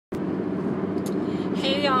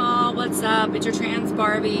Hey y'all, what's up? It's your trans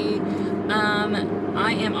Barbie.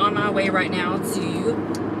 I am on my way right now to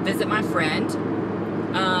visit my friend,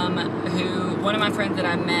 one of my friends that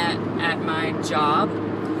I met at my job,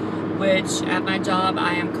 which at my job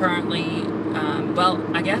I am currently, well,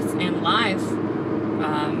 I guess in life,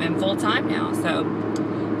 and full time now, so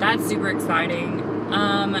that's super exciting.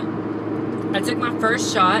 I took my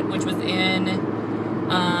first shot, which was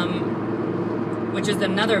which is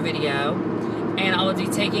another video, and I will be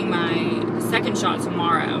taking my second shot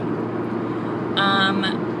tomorrow.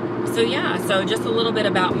 So yeah, so just a little bit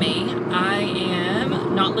about me. I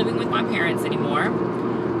am not living with my parents anymore.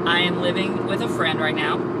 I am living with a friend right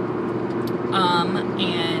now.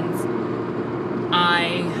 And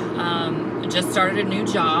I just started a new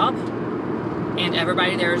job, and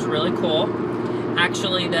everybody there is really cool.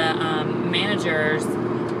 Actually, the managers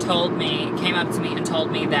came up to me and told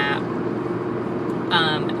me that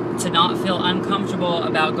to not feel uncomfortable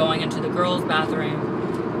about going into the girls' bathroom,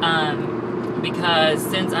 because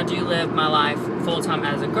since I do live my life full-time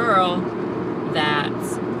as a girl, that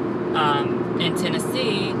in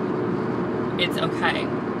Tennessee, it's okay.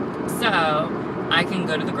 So I can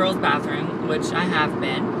go to the girls' bathroom, which I have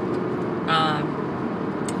been.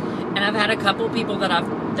 And I've had a couple people that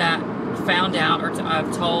found out, or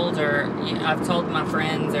I've told my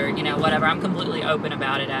friends, or whatever. I'm completely open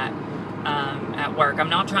about it at work. I'm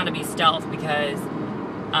not trying to be stealth because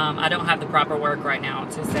I don't have the proper work right now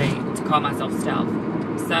to call myself stealth.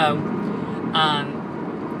 So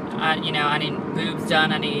I need boobs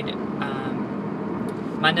done. I need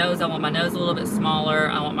my nose. I want my nose a little bit smaller.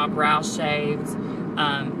 I want my brows shaved.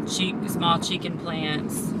 Small cheek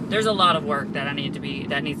implants. There's a lot of work that needs to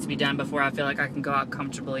be done before I feel like I can go out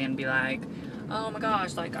comfortably and be like, oh my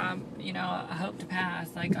gosh, like I hope to pass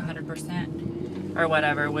like 100% or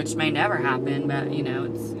whatever, which may never happen, but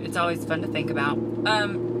it's always fun to think about.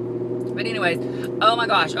 But anyways, oh my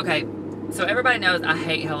gosh, okay. So everybody knows I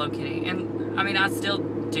hate Hello Kitty, and I mean I still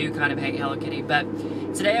do kind of hate Hello Kitty, but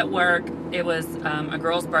today at work it was a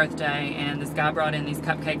girl's birthday, and this guy brought in these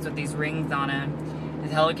cupcakes with these rings on them.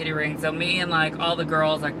 Hello Kitty rings. So me and like all the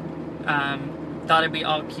girls thought it'd be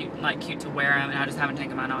all cute to wear them, and I just haven't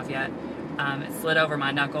taken mine off yet. It slid over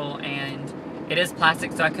my knuckle, and it is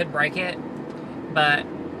plastic, so I could break it, but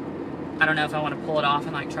I don't know if I want to pull it off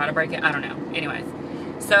and like try to break it. I don't know. Anyways,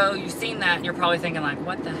 so you've seen that, and you're probably thinking like,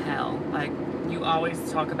 what the hell? Like, you always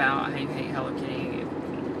talk about how you hate Hello Kitty,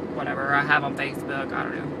 whatever. I have on Facebook. I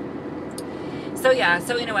don't know. So yeah,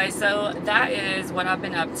 so anyway, so that is what I've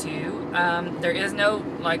been up to. There is no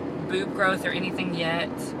like boob growth or anything yet.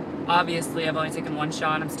 Obviously, I've only taken one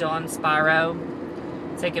shot. I'm still on Spiro,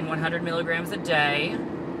 taking 100 milligrams a day.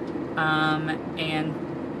 And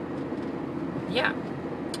yeah.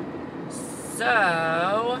 So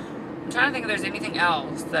I'm trying to think if there's anything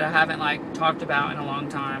else that I haven't like talked about in a long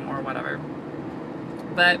time or whatever.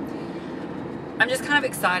 But I'm just kind of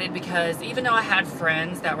excited because even though I had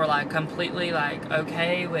friends that were like completely like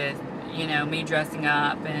okay with, me dressing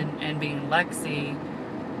up and being Lexi,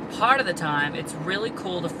 part of the time it's really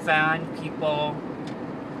cool to find people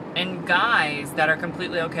and guys that are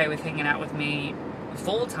completely okay with hanging out with me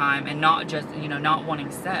full time and not just, not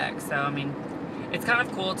wanting sex. So, I mean, it's kind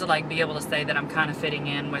of cool to like be able to say that I'm kind of fitting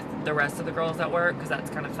in with the rest of the girls at work, because that's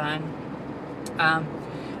kind of fun.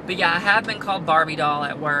 But yeah, I have been called Barbie doll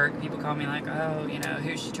at work. People call me like, oh,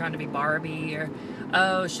 who's she trying to be, Barbie? Or,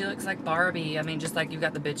 oh, she looks like Barbie. I mean, just like you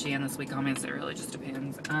got the bitchy and the sweet comments. It really just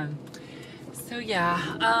depends. So yeah,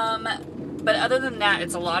 but other than that,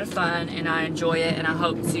 it's a lot of fun, and I enjoy it, and I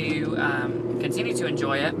hope to continue to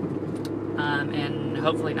enjoy it, and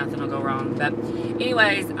hopefully nothing will go wrong. But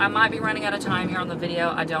anyways, I might be running out of time here on the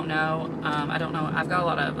video. I don't know. I've got a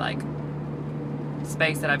lot of like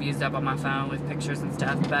space that I've used up on my phone with pictures and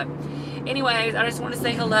stuff. But anyways, I just want to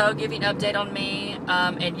say hello, give you an update on me.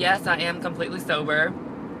 And yes, I am completely sober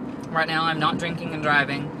right now. I'm not drinking and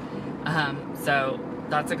driving, so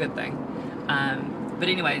that's a good thing. But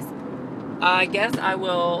anyways, I guess I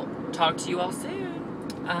will talk to you all soon.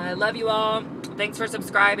 I love you all. Thanks for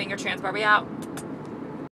subscribing. Your Trans Barbie out.